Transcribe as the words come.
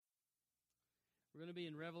We're going to be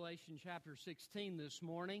in Revelation chapter 16 this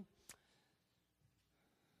morning.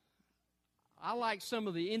 I like some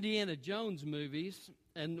of the Indiana Jones movies,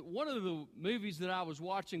 and one of the movies that I was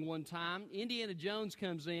watching one time, Indiana Jones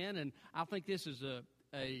comes in, and I think this is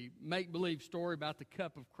a make-believe story about the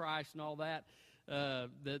cup of Christ and all that,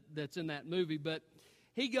 that's in that movie, but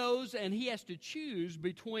he goes and he has to choose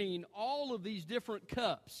between all of these different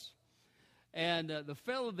cups. And the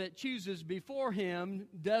fellow that chooses before him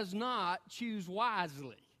does not choose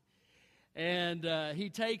wisely, and he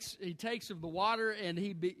takes of the water, and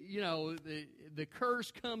the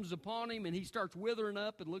curse comes upon him, and he starts withering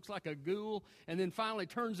up and looks like a ghoul, and then finally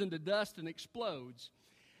turns into dust and explodes.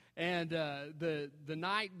 And the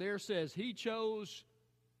knight there says he chose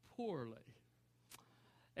poorly.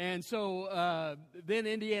 And so then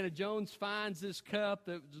Indiana Jones finds this cup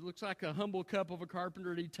that looks like a humble cup of a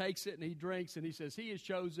carpenter, and he takes it and he drinks, and he says he has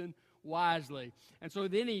chosen wisely. And so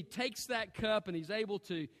then he takes that cup, and he's able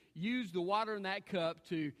to use the water in that cup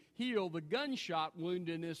to heal the gunshot wound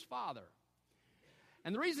in his father.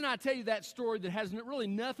 And the reason I tell you that story that has really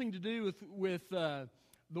nothing to do with the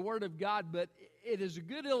Word of God, but it is a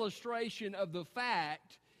good illustration of the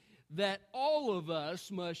fact that all of us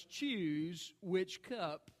must choose which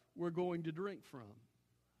cup we're going to drink from.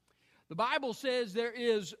 The Bible says there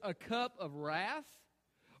is a cup of wrath,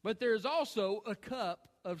 but there's also a cup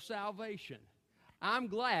of salvation. I'm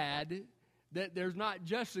glad that there's not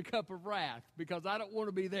just a cup of wrath, because I don't want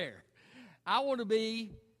to be there. I want to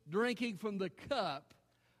be drinking from the cup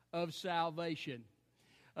of salvation.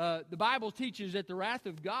 The Bible teaches that the wrath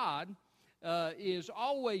of God is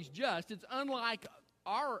always just. It's unlike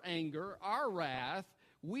our anger, our wrath.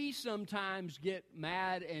 We sometimes get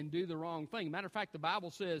mad and do the wrong thing. Matter of fact, the Bible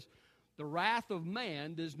says the wrath of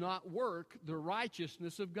man does not work the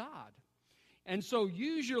righteousness of God. And so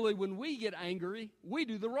usually when we get angry, we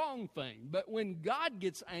do the wrong thing. But when God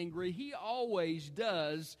gets angry, He always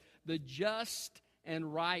does the just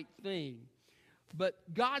and right thing. But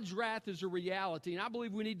God's wrath is a reality, and I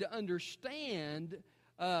believe we need to understand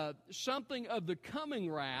something of the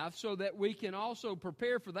coming wrath so that we can also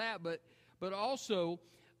prepare for that, but also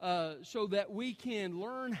so that we can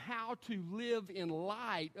learn how to live in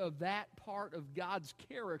light of that part of God's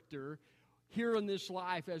character here in this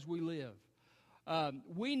life as we live.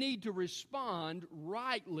 We need to respond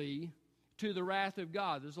rightly to the wrath of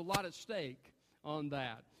God. There's a lot at stake on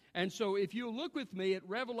that. And so if you look with me at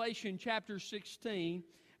Revelation chapter 16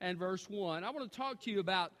 and verse 1, I want to talk to you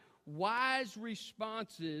about wise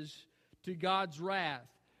responses to God's wrath.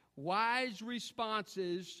 Wise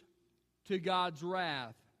responses to God's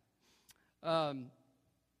wrath. I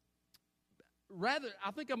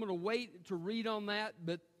think I'm going to wait to read on that,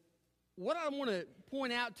 but what I want to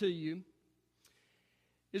point out to you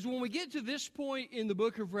is when we get to this point in the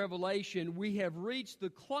book of Revelation, we have reached the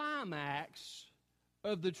climax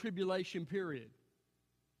of the tribulation period.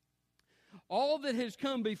 All that has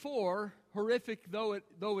come before, horrific though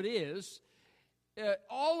it is,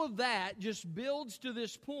 all of that just builds to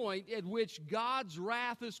this point at which God's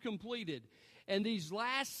wrath is completed. And these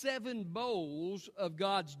last 7 bowls of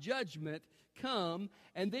God's judgment come,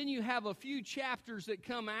 and then you have a few chapters that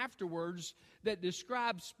come afterwards that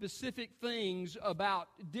describe specific things about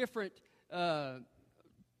different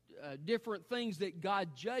things that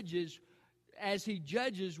God judges as He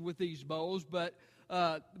judges with these bowls, but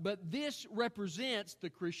this represents the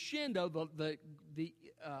crescendo, the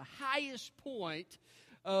highest point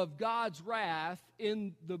of God's wrath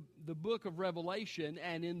in the book of Revelation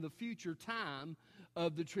and in the future time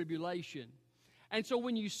of the tribulation. And so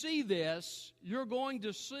when you see this, you're going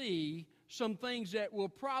to see some things that will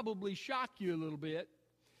probably shock you a little bit,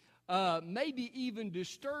 maybe even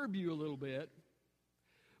disturb you a little bit.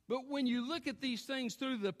 But when you look at these things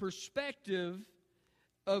through the perspective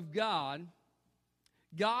of God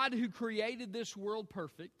who created this world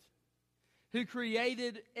perfect, who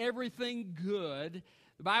created everything good,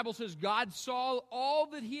 the Bible says God saw all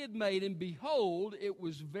that He had made, and behold, it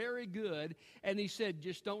was very good. And He said,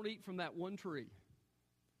 just don't eat from that one tree.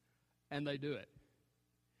 And they do it.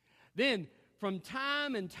 Then, from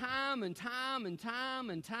time and time and time and time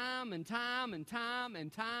and time and time and time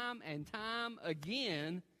and time and time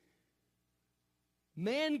again,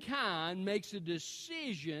 mankind makes a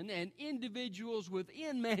decision, and individuals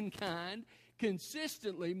within mankind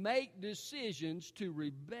consistently make decisions to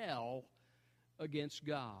rebel against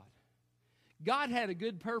God. God had a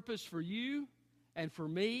good purpose for you and for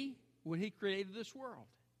me when He created this world.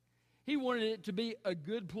 He wanted it to be a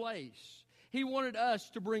good place. He wanted us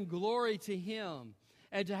to bring glory to Him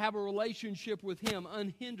and to have a relationship with Him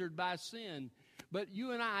unhindered by sin. But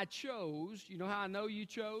you and I chose. You know how I know you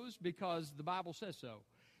chose? Because the Bible says so.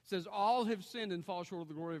 It says, all have sinned and fall short of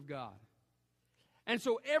the glory of God. And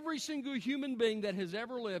so every single human being that has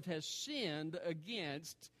ever lived has sinned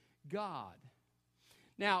against God.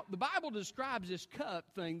 Now, the Bible describes this cup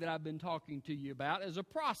thing that I've been talking to you about as a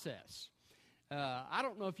process. I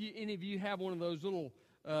don't know if any of you have one of those little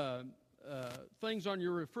things on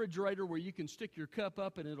your refrigerator where you can stick your cup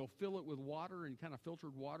up and it'll fill it with water and kind of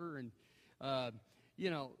filtered water. And,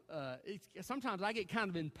 sometimes I get kind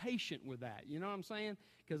of impatient with that. You know what I'm saying?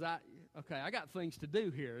 Because I got things to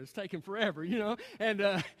do here. It's taking forever,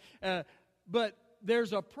 And but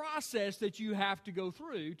there's a process that you have to go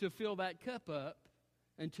through to fill that cup up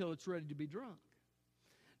until it's ready to be drunk.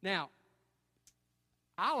 Now,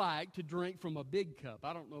 I like to drink from a big cup.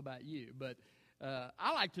 I don't know about you, but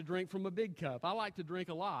I like to drink from a big cup. I like to drink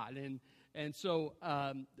a lot. And so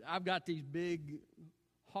I've got these big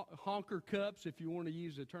honker cups, if you want to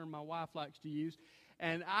use the term my wife likes to use.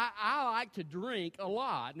 And I like to drink a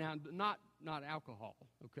lot. Now, not alcohol,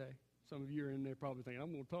 okay? Some of you are in there probably thinking,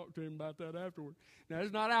 I'm going to talk to him about that afterward. Now,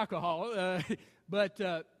 it's not alcohol, but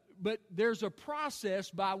there's a process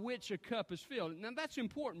by which a cup is filled. Now, that's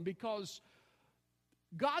important because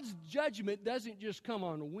God's judgment doesn't just come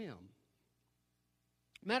on a whim.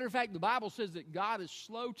 Matter of fact, the Bible says that God is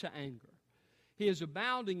slow to anger. He is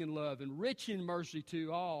abounding in love and rich in mercy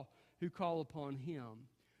to all who call upon Him.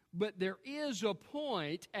 But there is a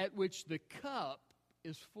point at which the cup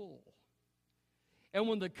is full. And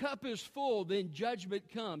when the cup is full, then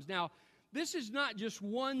judgment comes. Now, this is not just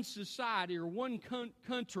one society or one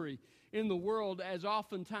country in the world, as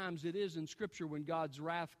oftentimes it is in Scripture when God's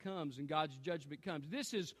wrath comes and God's judgment comes.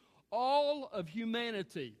 This is all of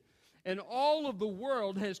humanity. And all of the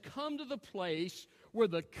world has come to the place where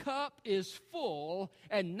the cup is full,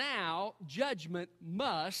 and now judgment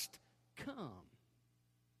must come.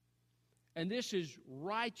 And this is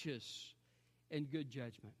righteous and good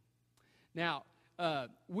judgment. Now,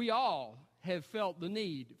 we all have felt the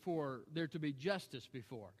need for there to be justice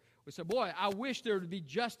before. We say, boy, I wish there would be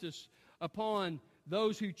justice upon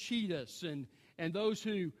those who cheat us and those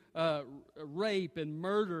who rape and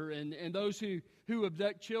murder and those who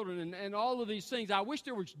abduct children and all of these things. I wish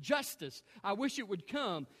there was justice. I wish it would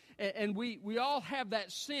come. And we all have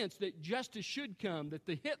that sense that justice should come, that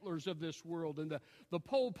the Hitlers of this world and the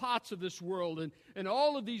Pol Pots of this world and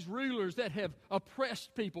all of these rulers that have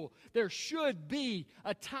oppressed people, there should be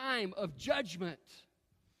a time of judgment.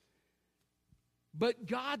 But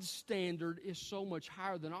God's standard is so much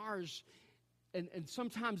higher than ours, and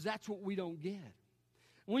sometimes that's what we don't get.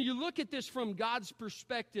 When you look at this from God's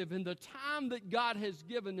perspective and the time that God has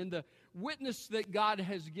given and the witness that God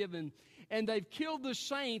has given, and they've killed the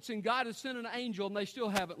saints and God has sent an angel and they still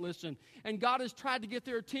haven't listened, and God has tried to get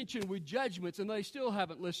their attention with judgments and they still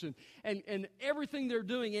haven't listened, and everything they're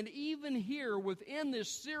doing, and even here within this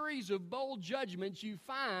series of bold judgments you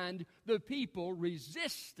find the people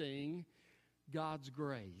resisting God's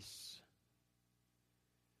grace.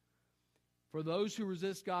 For those who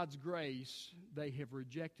resist God's grace, they have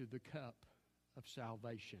rejected the cup of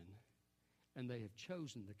salvation, and they have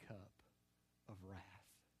chosen the cup of wrath.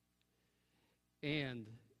 And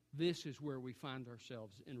this is where we find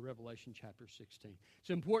ourselves in Revelation chapter 16. It's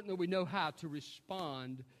important that we know how to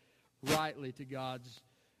respond rightly to God's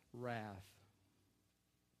wrath.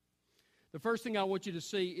 The first thing I want you to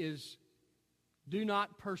see is do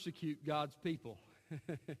not persecute God's people.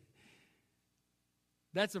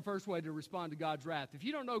 That's the first way to respond to God's wrath. If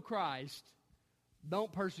you don't know Christ,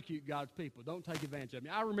 don't persecute God's people. Don't take advantage of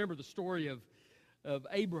them. I remember the story of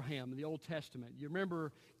Abraham in the Old Testament. You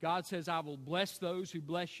remember God says, I will bless those who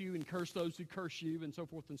bless you and curse those who curse you, and so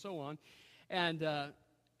forth and so on. And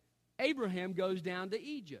Abraham goes down to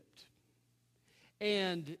Egypt.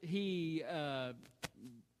 And he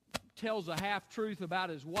tells a half-truth about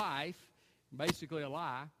his wife, basically a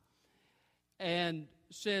lie, and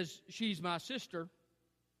says, she's my sister.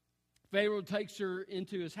 Pharaoh takes her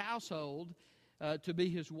into his household to be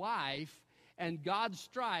his wife, and God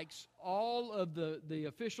strikes all of the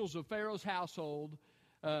officials of Pharaoh's household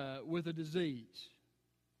with a disease.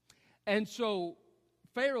 And so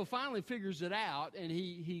Pharaoh finally figures it out, and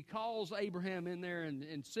he calls Abraham in there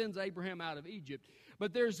and sends Abraham out of Egypt.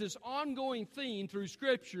 But there's this ongoing theme through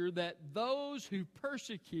Scripture that those who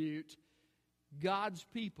persecute God's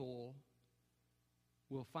people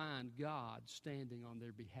will find God standing on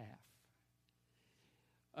their behalf.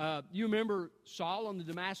 You remember Saul on the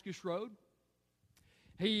Damascus Road?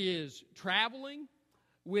 He is traveling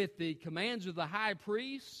with the commands of the high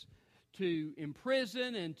priest to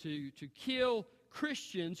imprison and to kill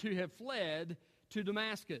Christians who have fled to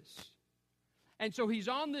Damascus. And so he's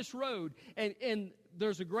on this road, and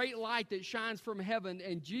there's a great light that shines from heaven,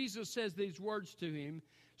 and Jesus says these words to him,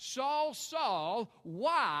 Saul, Saul,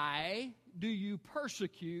 why do you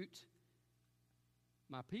persecute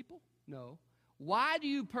my people? No. Why do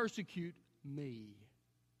you persecute me?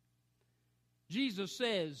 Jesus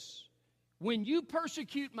says, when you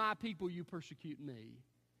persecute my people, you persecute me.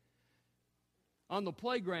 On the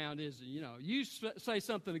playground is, you say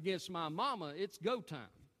something against my mama, it's go time.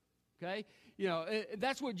 Okay?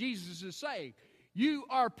 That's what Jesus is saying. You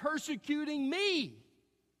are persecuting me.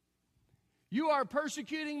 You are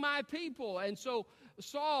persecuting my people. And so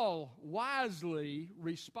Saul wisely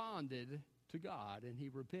responded to God, and he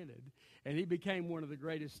repented, and he became one of the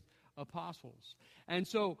greatest apostles. And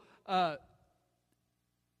so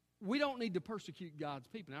we don't need to persecute God's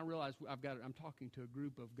people. And I realize I'm talking to a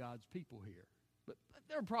group of God's people here, but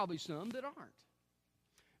there are probably some that aren't.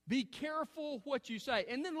 Be careful what you say.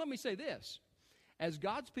 And then let me say this. As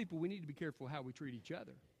God's people, we need to be careful how we treat each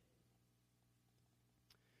other.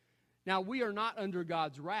 Now, we are not under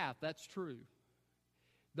God's wrath. That's true.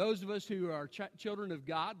 Those of us who are children of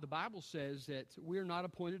God, the Bible says that we are not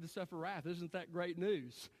appointed to suffer wrath. Isn't that great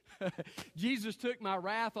news? Jesus took my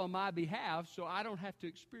wrath on my behalf, so I don't have to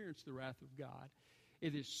experience the wrath of God.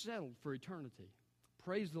 It is settled for eternity.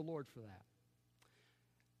 Praise the Lord for that.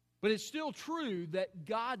 But it's still true that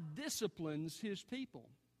God disciplines His people.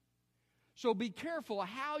 So be careful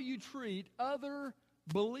how you treat other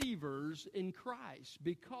believers in Christ,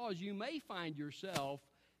 because you may find yourself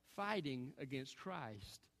fighting against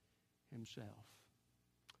Christ Himself.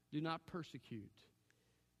 Do not persecute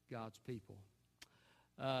God's people.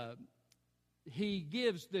 He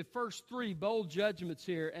gives the first three bold judgments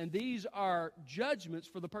here, and these are judgments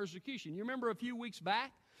for the persecution. You remember a few weeks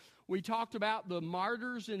back, we talked about the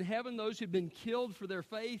martyrs in heaven, those who've been killed for their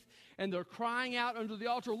faith, and they're crying out under the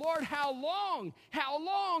altar, Lord, how long? How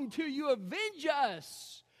long till you avenge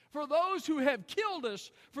us? For those who have killed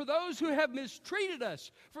us, for those who have mistreated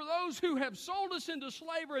us, for those who have sold us into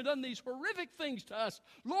slavery and done these horrific things to us,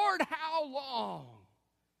 Lord, how long?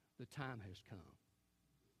 The time has come.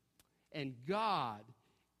 And God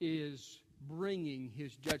is bringing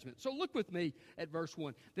His judgment. So look with me at verse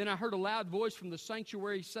 1. Then I heard a loud voice from the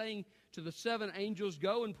sanctuary saying to the seven angels,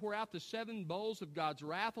 Go and pour out the seven bowls of God's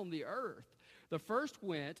wrath on the earth. The first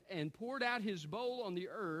went and poured out his bowl on the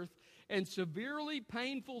earth, and severely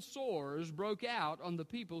painful sores broke out on the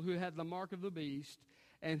people who had the mark of the beast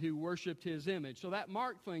and who worshipped his image. So that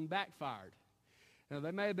mark thing backfired. Now,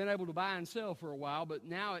 they may have been able to buy and sell for a while, but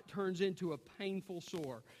now it turns into a painful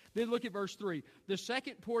sore. Then look at verse 3. The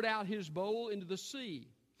second poured out his bowl into the sea.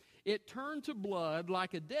 It turned to blood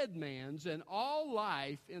like a dead man's, and all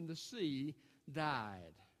life in the sea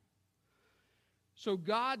died. So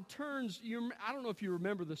God turns, I don't know if you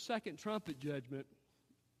remember the second trumpet judgment.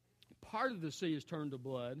 Part of the sea is turned to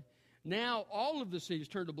blood. Now all of the sea is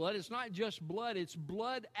turned to blood. It's not just blood, it's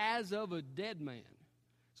blood as of a dead man.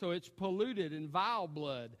 So it's polluted and vile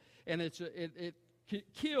blood, and it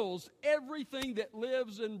kills everything that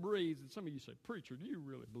lives and breathes. And some of you say, Preacher, do you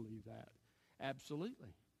really believe that?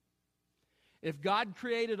 Absolutely. If God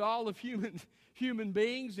created all of human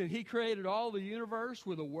beings and He created all the universe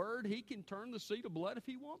with a word, He can turn the sea to blood if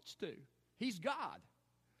He wants to. He's God.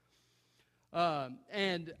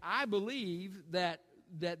 And I believe that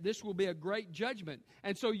this will be a great judgment.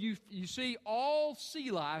 And so you see all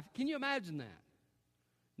sea life. Can you imagine that?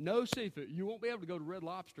 No seafood. You won't be able to go to Red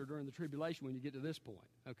Lobster during the tribulation when you get to this point,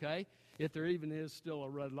 okay? If there even is still a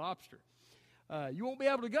Red Lobster. You won't be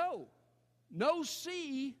able to go. No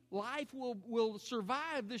sea life will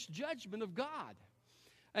survive this judgment of God.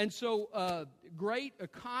 And so great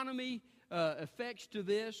economy effects to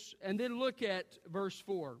this. And then look at verse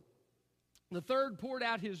 4. The third poured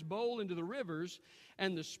out his bowl into the rivers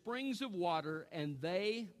and the springs of water, and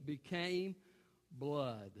they became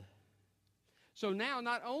blood. So now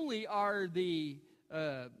not only are the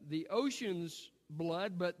oceans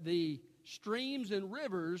blood, but the streams and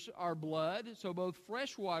rivers are blood. So both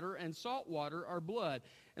fresh water and salt water are blood.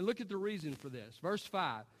 And look at the reason for this. Verse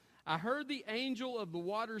 5. I heard the angel of the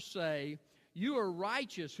waters say, You are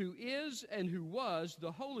righteous, who is and who was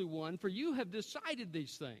the Holy One, for you have decided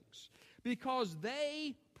these things. Because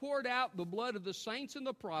they poured out the blood of the saints and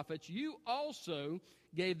the prophets, you also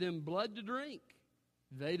gave them blood to drink.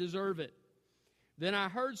 They deserve it. Then I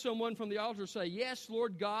heard someone from the altar say, Yes,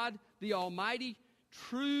 Lord God, the Almighty,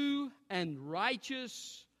 true and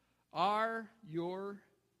righteous are your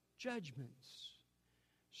judgments.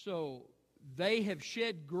 So they have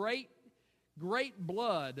shed great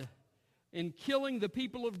blood in killing the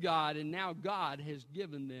people of God, and now God has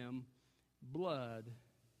given them blood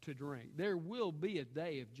to drink. There will be a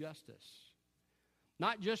day of justice.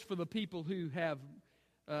 Not just for the people who have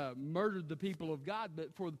murdered the people of God,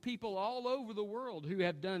 but for the people all over the world who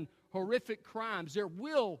have done horrific crimes. There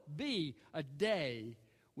will be a day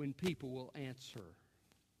when people will answer.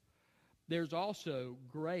 There's also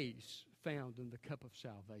grace found in the cup of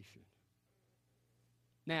salvation.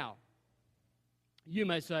 Now, you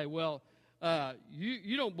may say, well,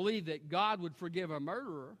 you don't believe that God would forgive a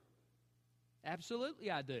murderer. Absolutely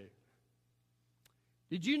I do.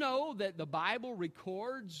 Did you know that the Bible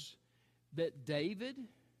records that David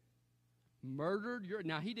murdered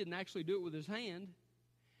now he didn't actually do it with his hand,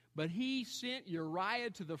 but he sent Uriah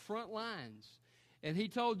to the front lines. And he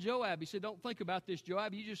told Joab, he said, don't think about this,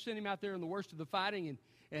 Joab. You just send him out there in the worst of the fighting,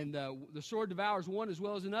 and the sword devours one as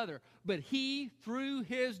well as another. But he, through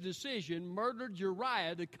his decision, murdered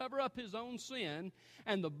Uriah to cover up his own sin.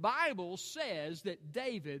 And the Bible says that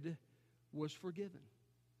David was forgiven.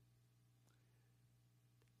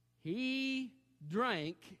 He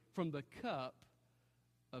drank from the cup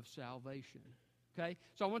of salvation. Okay?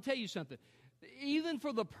 So I want to tell you something. Even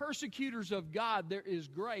for the persecutors of God, there is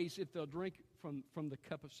grace if they'll drink from the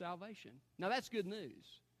cup of salvation. Now that's good news.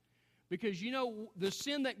 Because you know, the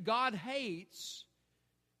sin that God hates,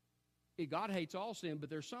 God hates all sin,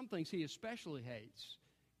 but there's some things He especially hates.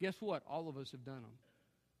 Guess what? All of us have done them.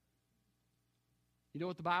 You know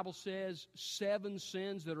what the Bible says? 7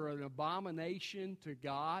 sins that are an abomination to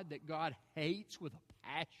God, that God hates with a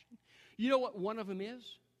passion. You know what one of them is?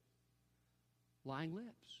 Lying lips.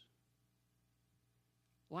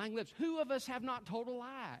 Lying lips. Who of us have not told a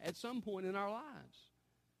lie at some point in our lives?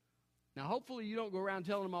 Now, hopefully you don't go around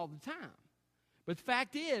telling them all the time. But the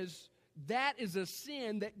fact is, that is a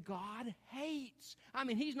sin that God hates. I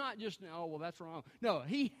mean, He's not just, oh, well, that's wrong. No,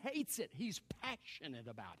 He hates it. He's passionate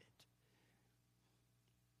about it.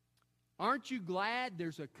 Aren't you glad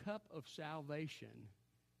there's a cup of salvation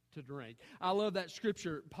to drink? I love that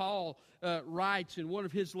scripture. Paul writes in one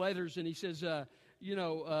of his letters, and he says,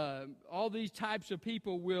 all these types of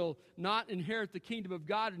people will not inherit the kingdom of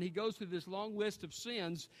God. And he goes through this long list of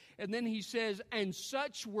sins. And then he says, and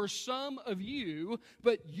such were some of you,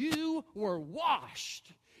 but you were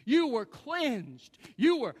washed. You were cleansed.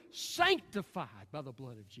 You were sanctified by the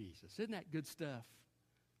blood of Jesus. Isn't that good stuff?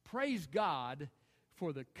 Praise God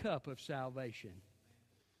for the cup of salvation.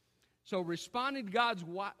 So responding to God's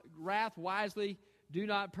wrath wisely, do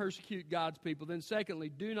not persecute God's people. Then secondly,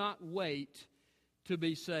 do not wait to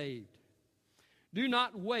be saved. Do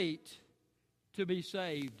not wait to be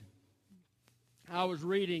saved. I was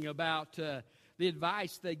reading about the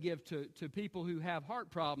advice they give to people who have heart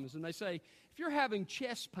problems. And they say, if you're having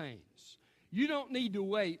chest pains, you don't need to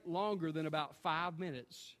wait longer than about 5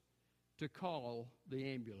 minutes to call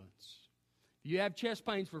the ambulance. If you have chest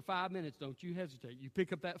pains for 5 minutes, don't you hesitate. You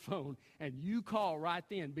pick up that phone and you call right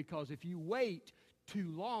then, because if you wait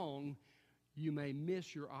too long, you may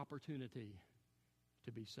miss your opportunity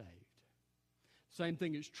to be saved. Same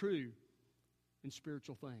thing is true in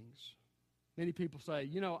spiritual things. Many people say,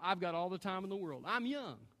 I've got all the time in the world. I'm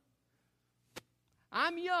young.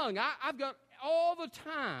 I've got all the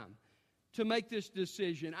time to make this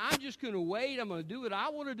decision. I'm just going to wait. I'm going to do what I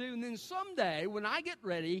want to do. And then someday, when I get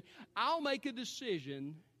ready, I'll make a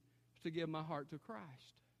decision to give my heart to Christ.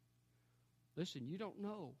 Listen, you don't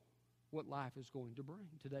know what life is going to bring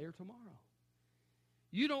today or tomorrow.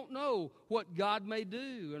 You don't know what God may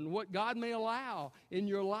do and what God may allow in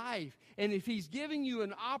your life. And if He's giving you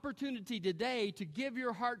an opportunity today to give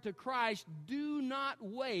your heart to Christ, do not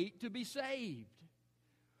wait to be saved.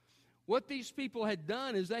 What these people had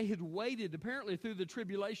done is they had waited apparently through the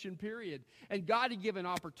tribulation period. And God had given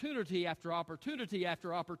opportunity after opportunity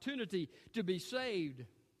after opportunity to be saved.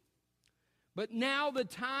 But now the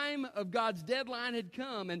time of God's deadline had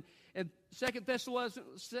come. And 2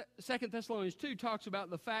 Thessalonians 2 talks about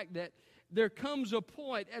the fact that there comes a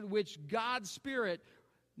point at which God's Spirit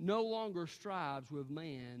no longer strives with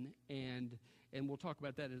man. And we'll talk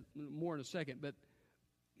about that more in a second. But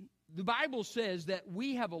the Bible says that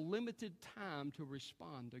we have a limited time to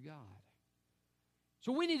respond to God.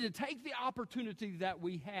 So we need to take the opportunity that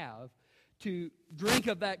we have to drink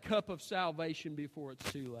of that cup of salvation before it's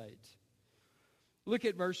too late. Look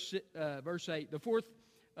at verse 8. The fourth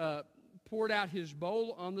poured out his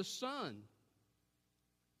bowl on the sun.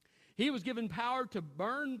 He was given power to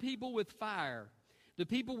burn people with fire. The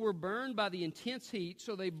people were burned by the intense heat,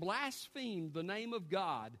 so they blasphemed the name of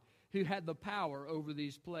God, who had the power over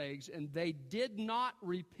these plagues, and they did not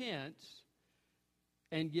repent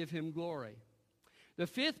and give Him glory. The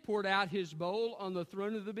fifth poured out his bowl on the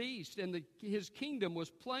throne of the beast, and his kingdom was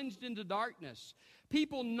plunged into darkness.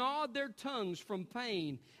 People gnawed their tongues from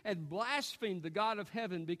pain and blasphemed the God of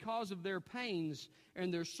heaven because of their pains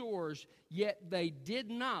and their sores, yet they did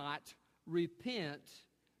not repent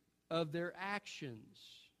of their actions.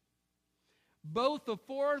 Both the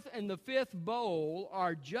fourth and the fifth bowl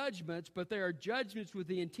are judgments, but they are judgments with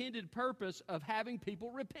the intended purpose of having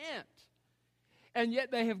people repent. And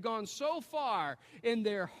yet they have gone so far in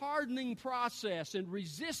their hardening process and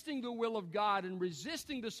resisting the will of God and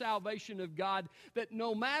resisting the salvation of God that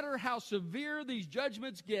no matter how severe these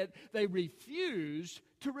judgments get, they refuse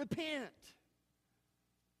to repent.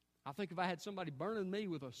 I think if I had somebody burning me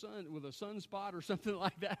with a sunspot or something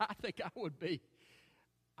like that, I think I would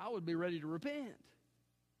be ready to repent.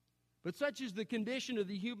 But such is the condition of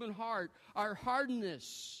the human heart. Our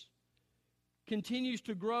hardness continues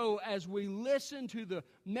to grow as we listen to the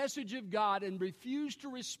message of God and refuse to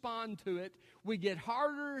respond to it. We get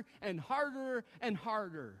harder and harder and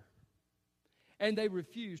harder. And they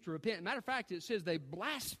refuse to repent. Matter of fact, it says they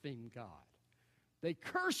blasphemed God. They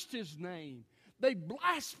cursed His name. They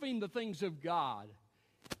blasphemed the things of God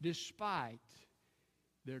despite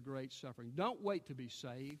their great suffering. Don't wait to be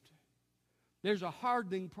saved. There's a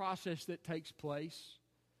hardening process that takes place.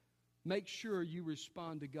 Make sure you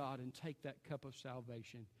respond to God and take that cup of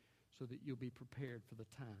salvation so that you'll be prepared for the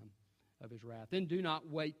time of His wrath. Then do not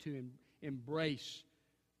wait to embrace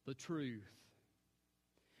the truth.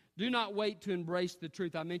 Do not wait to embrace the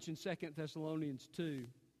truth. I mentioned 2 Thessalonians 2.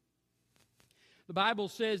 The Bible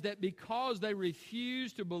says that because they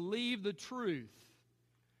refuse to believe the truth,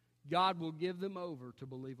 God will give them over to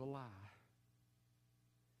believe a lie.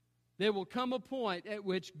 There will come a point at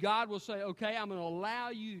which God will say, okay, I'm going to allow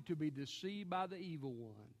you to be deceived by the evil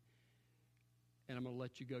one, and I'm going to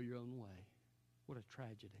let you go your own way. What a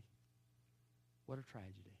tragedy. What a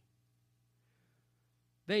tragedy.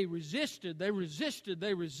 They resisted,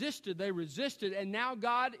 and now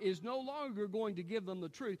God is no longer going to give them the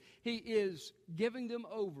truth. He is giving them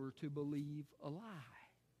over to believe a lie.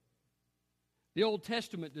 The Old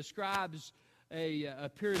Testament describes a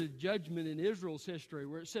period of judgment in Israel's history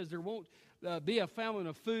where it says there won't be a famine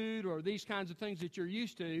of food or these kinds of things that you're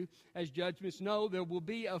used to as judgments. No, there will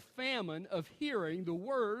be a famine of hearing the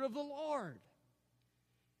word of the Lord.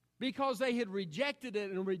 Because they had rejected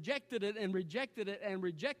it and rejected it and rejected it and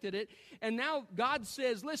rejected it. And now God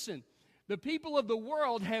says, listen, the people of the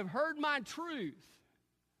world have heard my truth.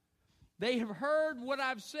 They have heard what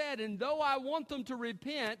I've said, and though I want them to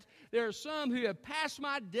repent, there are some who have passed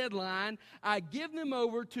my deadline. I give them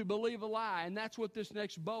over to believe a lie, and that's what this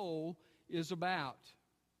next bowl is about.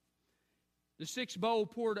 The sixth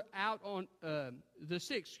poured out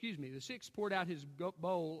his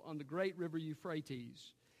bowl on the great river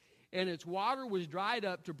Euphrates, and its water was dried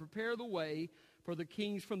up to prepare the way for the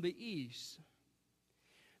kings from the east.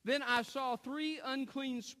 Then I saw 3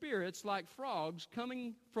 unclean spirits like frogs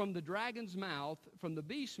coming from the dragon's mouth, from the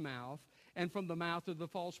beast's mouth, and from the mouth of the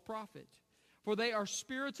false prophet. For they are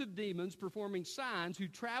spirits of demons performing signs who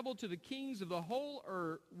travel to the kings of the whole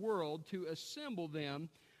world to assemble them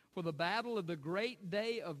for the battle of the great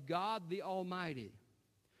day of God the Almighty.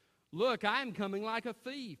 Look, I am coming like a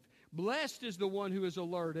thief. Blessed is the one who is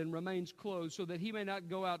alert and remains clothed so that he may not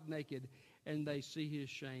go out naked and they see his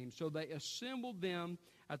shame. So they assembled them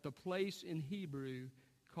at the place in Hebrew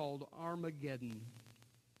called Armageddon.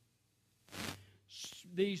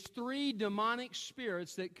 These 3 demonic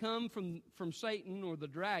spirits that come from Satan or the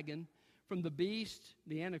dragon, from the beast,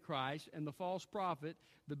 the Antichrist, and the false prophet,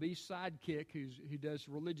 the beast's sidekick who does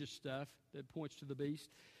religious stuff that points to the beast.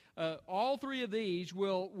 All 3 of these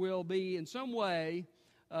will be in some way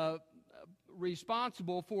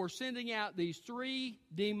responsible for sending out these 3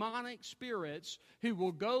 demonic spirits who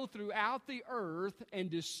will go throughout the earth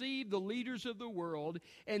and deceive the leaders of the world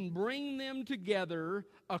and bring them together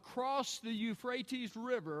across the Euphrates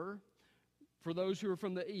River for those who are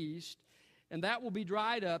from the east, and that will be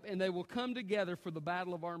dried up, and they will come together for the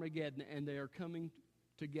battle of Armageddon, and they are coming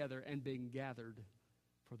together and being gathered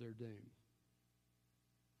for their doom.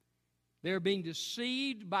 They're being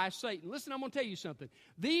deceived by Satan. Listen, I'm going to tell you something.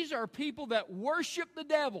 These are people that worship the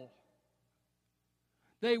devil.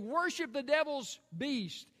 They worship the devil's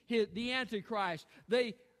beast, the Antichrist.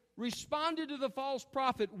 They responded to the false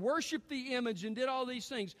prophet, worshiped the image, and did all these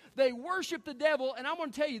things. They worship the devil, and I'm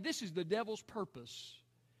going to tell you, this is the devil's purpose.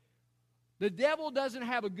 The devil doesn't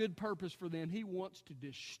have a good purpose for them. He wants to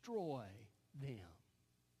destroy them.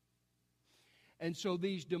 And so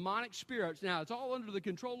these demonic spirits, now it's all under the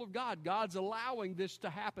control of God. God's allowing this to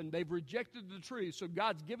happen. They've rejected the truth, so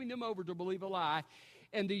God's giving them over to believe a lie.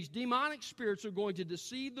 And these demonic spirits are going to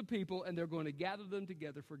deceive the people, and they're going to gather them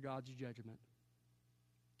together for God's judgment.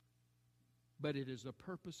 But it is the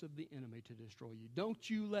purpose of the enemy to destroy you. Don't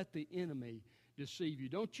you let the enemy deceive you.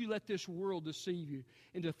 Don't you let this world deceive you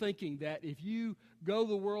into thinking that if you go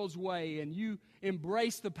the world's way and you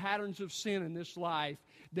embrace the patterns of sin in this life,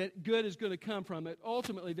 that good is going to come from it.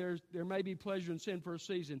 Ultimately, there may be pleasure in sin for a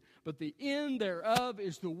season, but the end thereof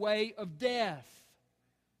is the way of death.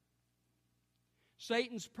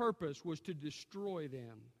 Satan's purpose was to destroy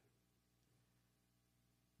them.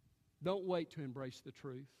 Don't wait to embrace the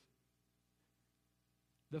truth.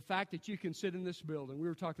 The fact that you can sit in this building, we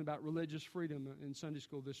were talking about religious freedom in Sunday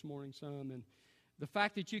school this morning some, and the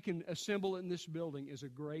fact that you can assemble in this building is a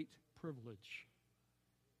great privilege.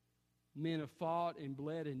 Men have fought and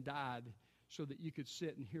bled and died so that you could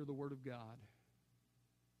sit and hear the Word of God.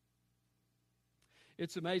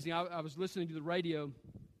 It's amazing. I was listening to the radio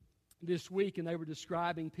this week, and they were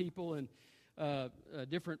describing people in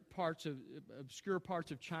different parts of, obscure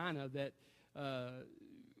parts of China that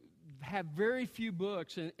have very few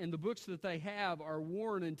books, and the books that they have are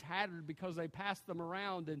worn and tattered because they passed them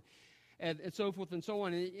around and so forth and so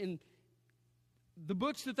on. And the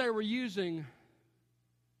books that they were using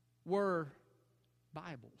were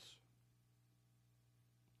Bibles.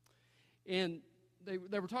 And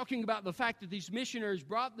they were talking about the fact that these missionaries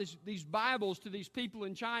brought these Bibles to these people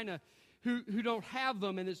in China who don't have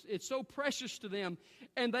them, and it's so precious to them,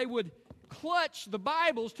 and they would clutch the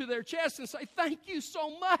Bibles to their chest and say, "Thank you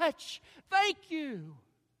so much. Thank you.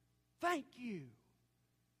 Thank you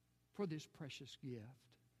for this precious gift."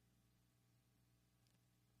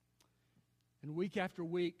 And week after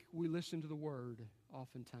week, we listen to the Word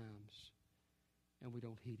oftentimes, and we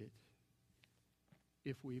don't heed it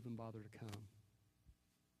if we even bother to come.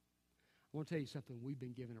 I want to tell you something. We've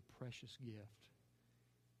been given a precious gift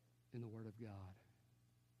in the Word of God.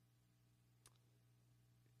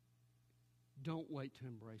 Don't wait to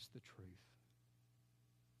embrace the truth.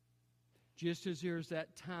 Just as there's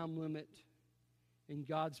that time limit in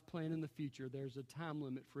God's plan in the future, there's a time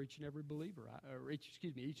limit for each and every believer,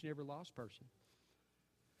 each and every lost person.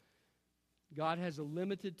 God has a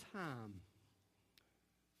limited time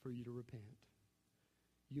for you to repent.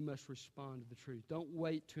 You must respond to the truth. Don't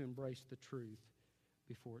wait to embrace the truth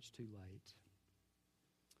before it's too late.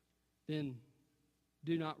 Then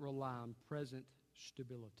do not rely on present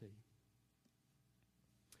stability.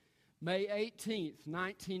 May 18th,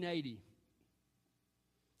 1980,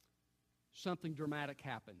 something dramatic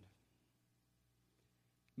happened.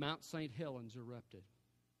 Mount St. Helens erupted.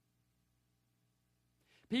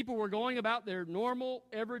 People were going about their normal,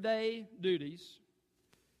 everyday duties,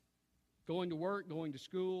 going to work, going to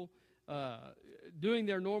school, doing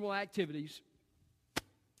their normal activities.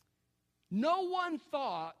 No one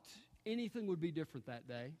thought anything would be different that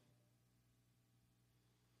day.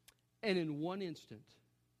 And in one instant,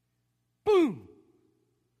 boom,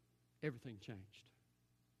 everything changed.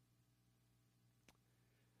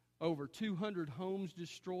 Over 200 homes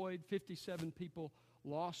destroyed, 57 people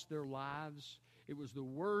lost their lives. It was the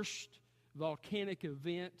worst volcanic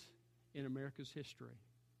event in America's history.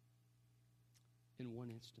 In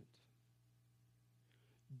one instant.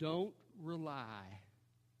 Don't rely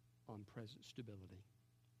on present stability.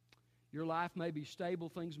 Your life may be stable,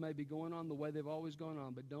 things may be going on the way they've always gone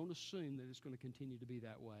on, but don't assume that it's going to continue to be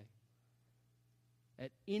that way.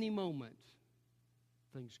 At any moment,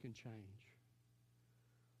 things can change.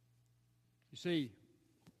 You see,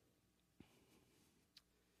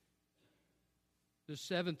 the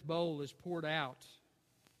seventh bowl is poured out.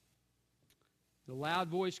 The loud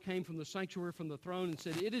voice came from the sanctuary, from the throne, and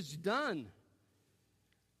said, "It is done."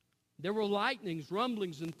 There were lightnings,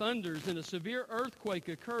 rumblings, and thunders, and a severe earthquake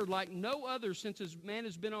occurred like no other since man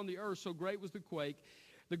has been on the earth, so great was the quake.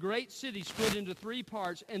 The great city split into three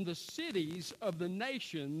parts, and the cities of the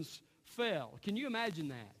nations fell. Can you imagine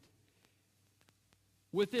that?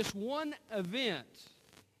 With this one event,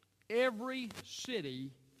 every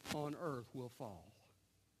city on earth will fall.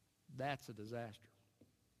 That's a disaster.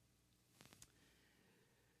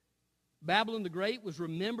 Babylon the Great was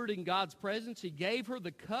remembered in God's presence. He gave her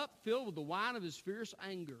the cup filled with the wine of His fierce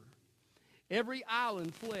anger. Every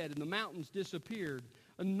island fled and the mountains disappeared.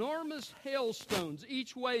 Enormous hailstones,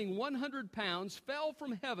 each weighing 100 pounds, fell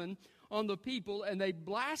from heaven on the people, and they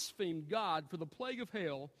blasphemed God for the plague of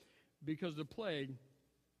hail because the plague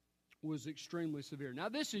was extremely severe. Now,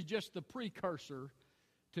 this is just the precursor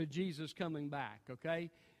to Jesus coming back,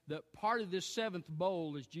 okay? that part of this seventh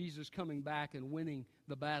bowl is Jesus coming back and winning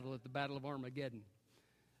the battle at the Battle of Armageddon.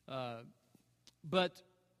 But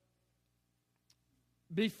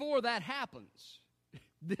before that happens,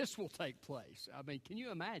 this will take place. I mean, can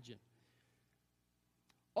you imagine?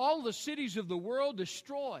 All the cities of the world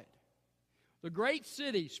destroyed. The great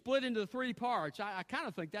city split into three parts. I kind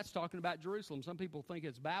of think that's talking about Jerusalem. Some people think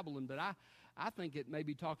it's Babylon, but I think it may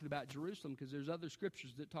be talking about Jerusalem because there's other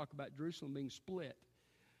scriptures that talk about Jerusalem being split.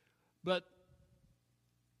 But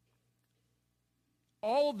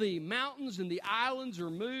all the mountains and the islands are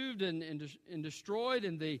moved and destroyed,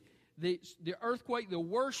 and the earthquake, the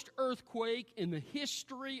worst earthquake in the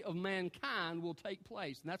history of mankind, will take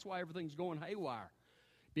place. And that's why everything's going haywire.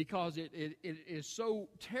 Because it is so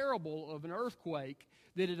terrible of an earthquake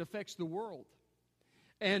that it affects the world.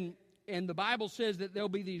 And the Bible says that there'll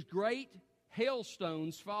be these great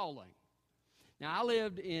hailstones falling. Now, I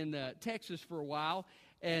lived in Texas for a while,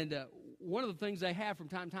 and one of the things they have from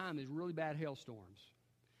time to time is really bad hailstorms.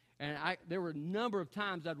 And there were a number of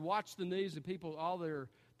times I'd watch the news, and people, all their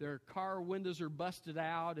car windows are busted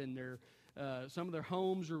out, and some of their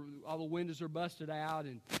homes, all the windows are busted out,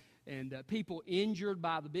 and people injured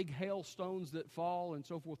by the big hailstones that fall and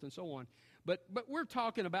so forth and so on. But we're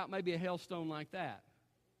talking about maybe a hailstone like that.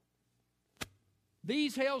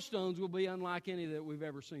 These hailstones will be unlike any that we've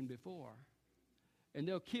ever seen before. And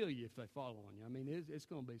they'll kill you if they fall on you. I mean, it's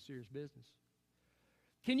going to be serious business.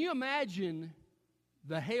 Can you imagine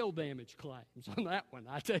the hail damage claims on that one?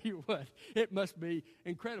 I tell you what, it must be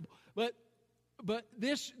incredible. But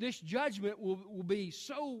this judgment will be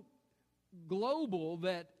so global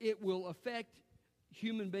that it will affect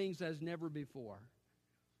human beings as never before.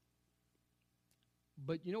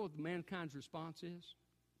 But you know what mankind's response is?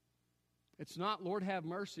 It's not, Lord, have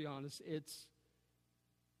mercy on us. It's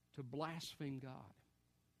to blaspheme God.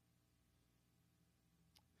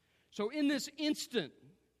 So in this instant,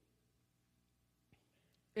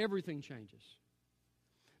 everything changes.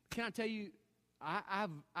 Can I tell you, I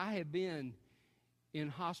have been in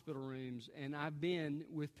hospital rooms, and I've been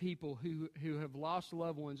with people who have lost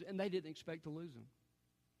loved ones, and they didn't expect to lose them.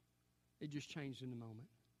 It just changed in a moment.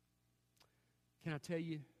 Can I tell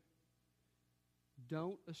you,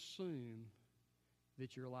 don't assume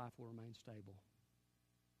that your life will remain stable.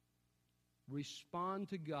 Respond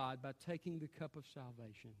to God by taking the cup of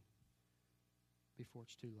salvation before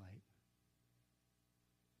it's too late.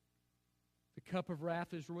 The cup of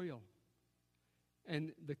wrath is real.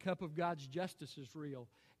 And the cup of God's justice is real,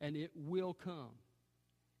 and it will come.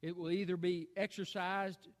 It will either be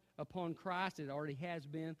exercised upon Christ, it already has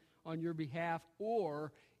been, on your behalf,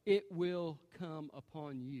 or it will come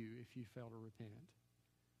upon you if you fail to repent.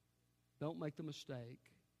 Don't make the mistake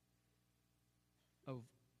of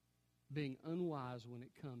being unwise when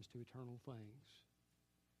it comes to eternal things.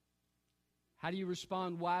 How do you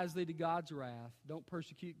respond wisely to God's wrath? Don't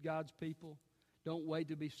persecute God's people. Don't wait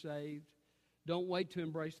to be saved. Don't wait to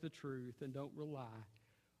embrace the truth, and don't rely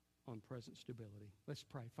on present stability. Let's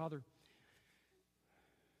pray. Father,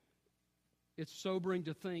 it's sobering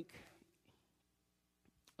to think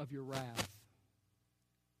of your wrath.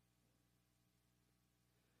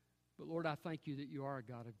 But Lord, I thank you that you are a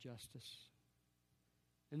God of justice,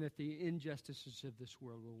 and that the injustices of this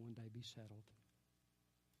world will one day be settled.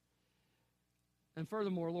 And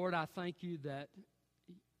furthermore, Lord, I thank you that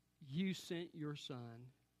you sent your Son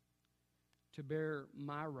to bear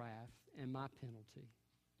my wrath and my penalty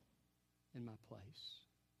in my place.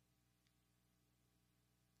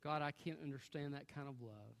 God, I can't understand that kind of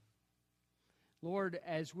love. Lord,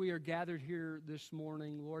 as we are gathered here this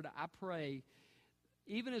morning, Lord, I pray,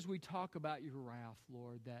 even as we talk about your wrath,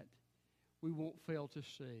 Lord, that we won't fail to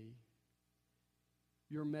see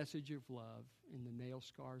your message of love in the nail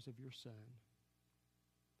scars of your Son,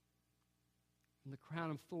 and the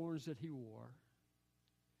crown of thorns that he wore,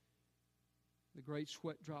 the great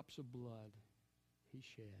sweat drops of blood he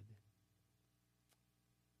shed.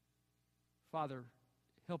 Father,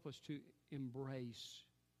 help us to embrace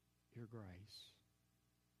your grace,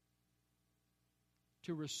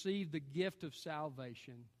 to receive the gift of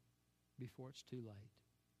salvation before it's too late,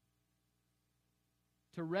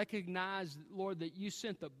 to recognize, Lord, that you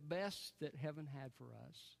sent the best that heaven had for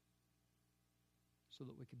us so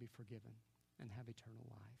that we could be forgiven and have eternal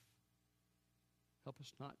life. Help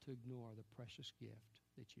us not to ignore the precious gift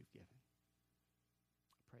that you've given.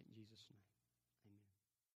 I pray in Jesus' name.